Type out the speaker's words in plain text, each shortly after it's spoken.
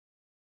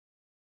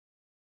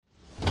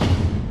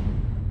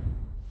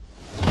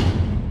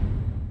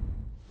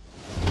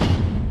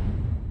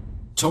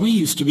Tommy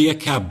used to be a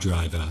cab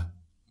driver,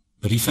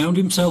 but he found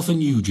himself a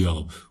new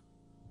job.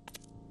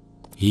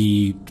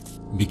 He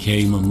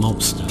became a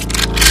mobster.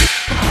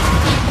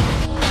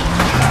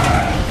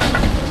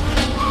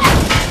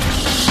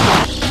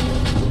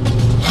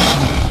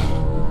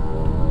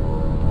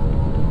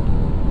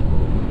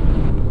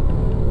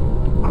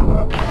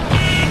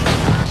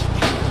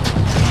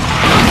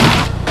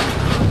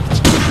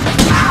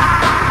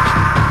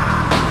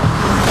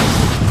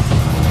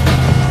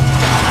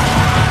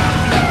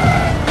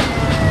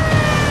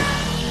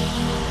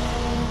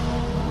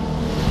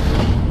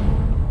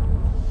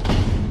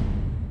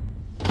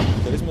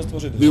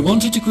 We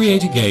wanted to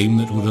create a game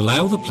that would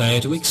allow the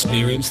player to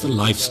experience the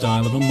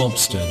lifestyle of a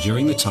mobster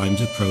during the times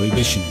of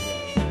Prohibition,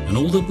 and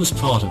all that was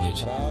part of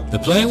it. The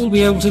player will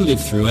be able to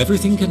live through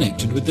everything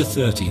connected with the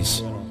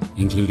 30s,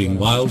 including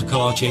wild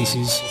car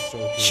chases,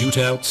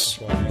 shootouts,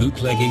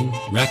 bootlegging,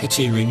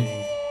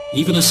 racketeering,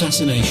 even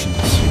assassinations.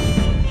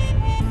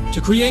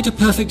 To create a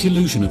perfect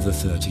illusion of the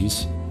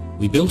 30s,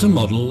 we built a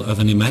model of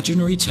an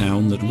imaginary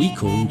town that we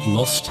called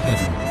Lost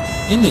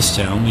Heaven. In this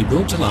town we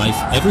brought to life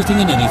everything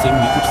and anything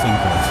we could think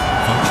of.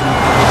 Functional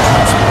public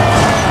transport,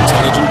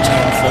 intelligent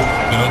townfolk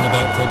going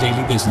about their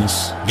daily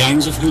business,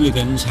 gangs of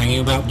hooligans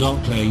hanging about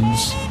dark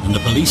lanes, and a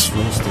police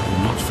force that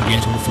will not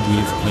forget or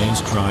forgive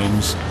players'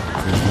 crimes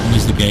for as long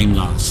as the game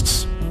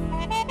lasts.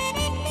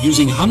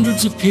 Using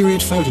hundreds of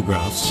period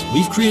photographs,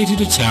 we've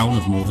created a town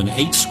of more than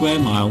 8 square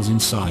miles in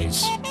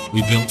size.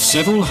 We've built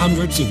several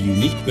hundreds of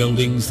unique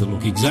buildings that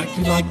look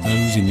exactly like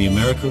those in the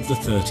America of the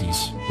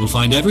 30s. We'll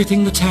find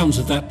everything the towns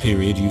of that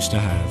period used to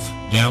have.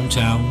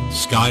 Downtown,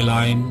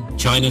 skyline,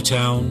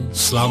 Chinatown,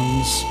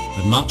 slums,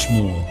 and much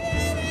more.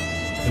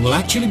 It will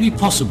actually be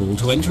possible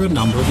to enter a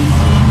number of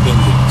important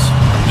buildings.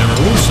 There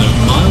are also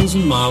miles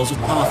and miles of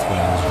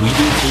pathways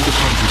weaving through the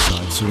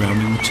countryside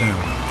surrounding the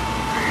town.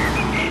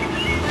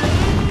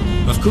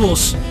 Of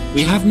course,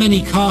 we have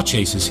many car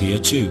chasers here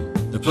too.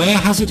 The player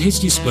has at his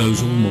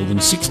disposal more than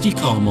 60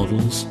 car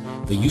models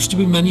that used to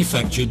be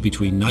manufactured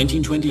between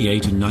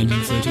 1928 and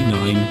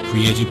 1939,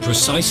 created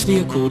precisely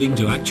according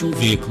to actual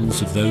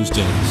vehicles of those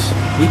days.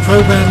 We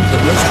programmed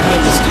the most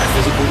realistic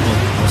physical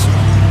model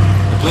possible.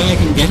 The player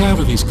can get out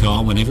of his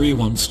car whenever he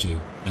wants to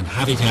and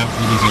have it out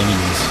with his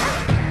enemies.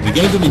 We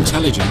gave them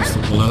intelligence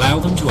that will allow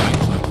them to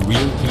act like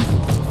real people.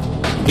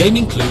 The game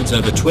includes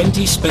over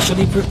 20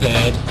 specially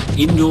prepared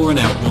indoor and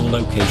outdoor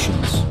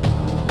locations.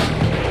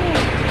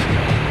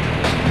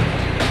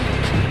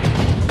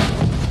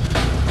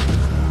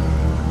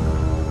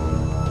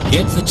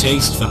 Get the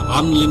taste for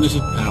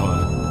unlimited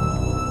power.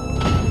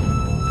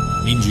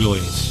 Enjoy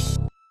it.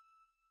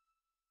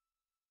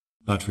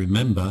 But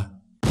remember,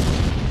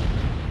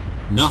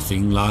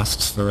 nothing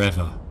lasts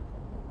forever.